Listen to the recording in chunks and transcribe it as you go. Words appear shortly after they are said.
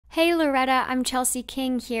Hey Loretta, I'm Chelsea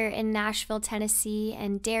King here in Nashville, Tennessee,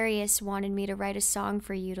 and Darius wanted me to write a song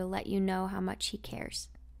for you to let you know how much he cares.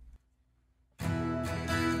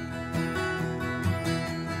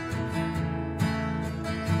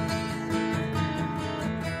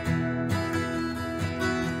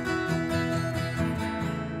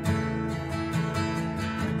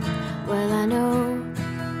 Well, I know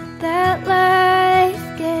that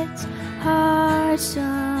life gets hard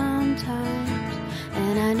sometimes,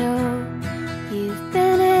 and I know you've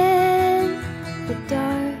been in the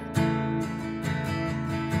dark.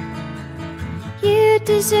 You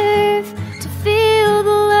deserve to feel the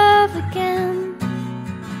love again.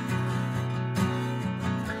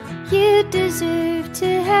 You deserve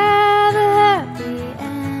to have a happy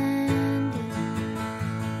ending.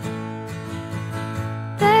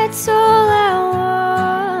 That's all I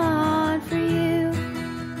want for you.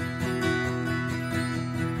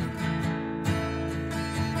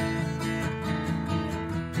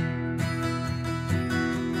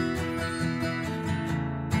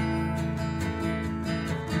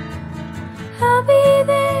 I'll be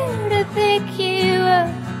there to pick you up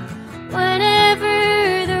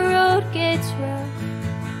whenever the road gets rough.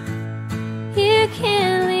 You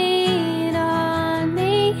can lean on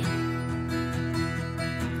me.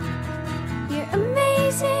 You're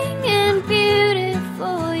amazing and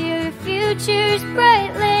beautiful. Your future's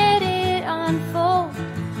bright, let it unfold.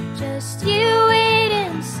 Just you wait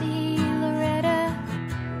and see, Loretta.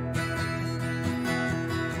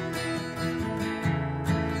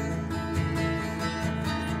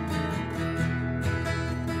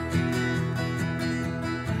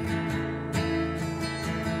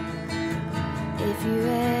 If you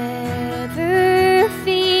ever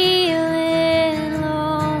feeling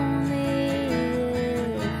lonely,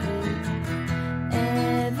 if you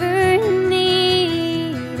ever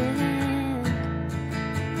need a hand,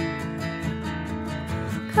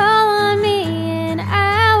 call on me and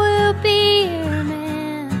I will be your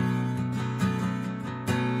man.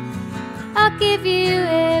 I'll give you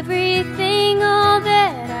everything, all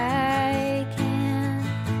that I can.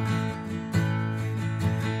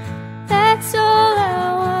 That's all I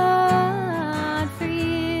want for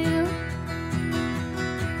you.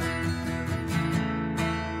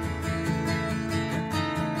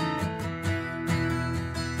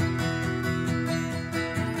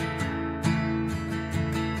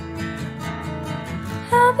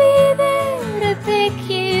 I'll be there to pick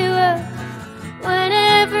you up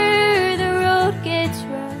whenever the road gets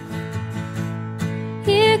rough.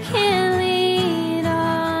 You can lean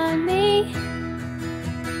on me.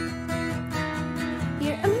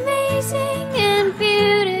 You're amazing and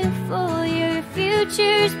beautiful. Your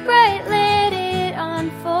future's bright.